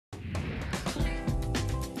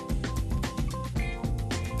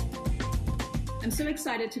I'm so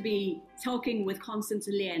excited to be talking with Constance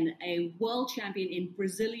Lien, a world champion in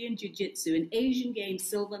Brazilian Jiu Jitsu, an Asian Games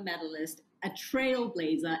silver medalist, a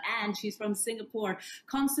trailblazer, and she's from Singapore.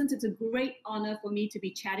 Constance, it's a great honor for me to be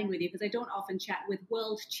chatting with you because I don't often chat with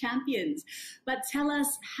world champions. But tell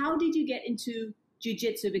us, how did you get into Jiu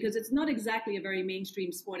Jitsu? Because it's not exactly a very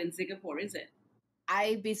mainstream sport in Singapore, is it?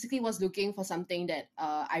 I basically was looking for something that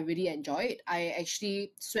I really enjoyed. I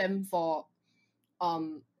actually swam for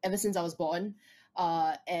ever since I was born,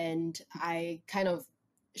 and I kind of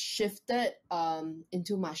shifted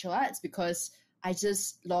into martial arts because I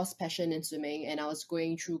just lost passion in swimming, and I was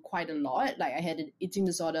going through quite a lot. Like, I had an eating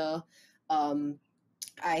disorder, I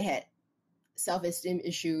had self-esteem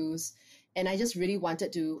issues, and I just really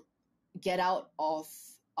wanted to get out of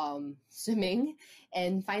swimming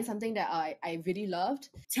and find something that I really loved.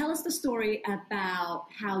 Tell us the story about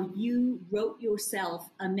how you wrote yourself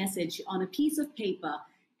a message on a piece of paper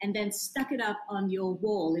and then stuck it up on your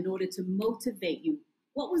wall in order to motivate you.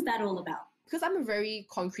 What was that all about? Because I'm a very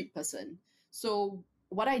concrete person. So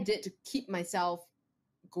what I did to keep myself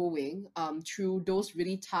going through those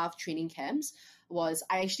really tough training camps was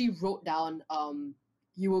I actually wrote down,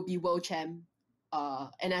 you will be world champ,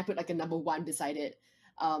 and I put like a number 1 beside it.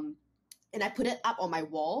 And I put it up on my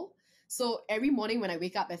wall. So every morning when I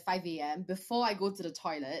wake up at 5 a.m., before I go to the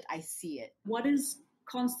toilet, I see it. What is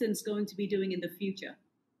Constance going to be doing in the future?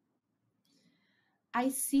 I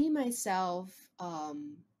see myself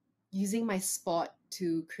using my sport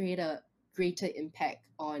to create a greater impact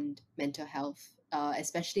on mental health,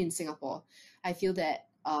 especially in Singapore. I feel that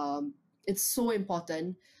it's so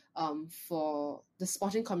important for the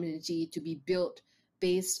sporting community to be built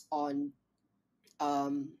based on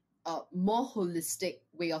a more holistic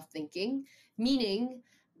way of thinking, meaning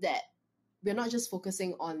that we're not just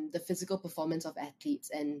focusing on the physical performance of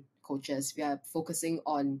athletes and coaches. We are focusing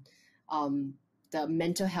on the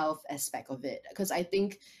mental health aspect of it. Because I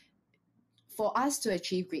think for us to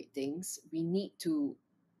achieve great things, we need to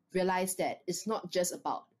realize that it's not just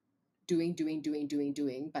about doing,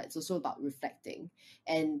 but it's also about reflecting.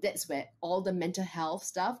 And that's where all the mental health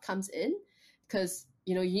stuff comes in, because,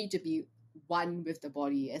 you know, you need to be one with the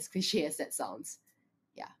body, as cliche as that sounds.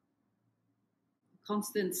 Yeah.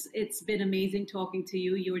 Constance, it's been amazing talking to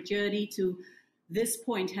you. Your journey to this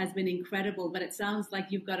point has been incredible, but it sounds like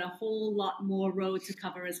you've got a whole lot more road to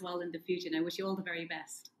cover as well in the future. And I wish you all the very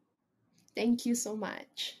best. Thank you so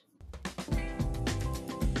much.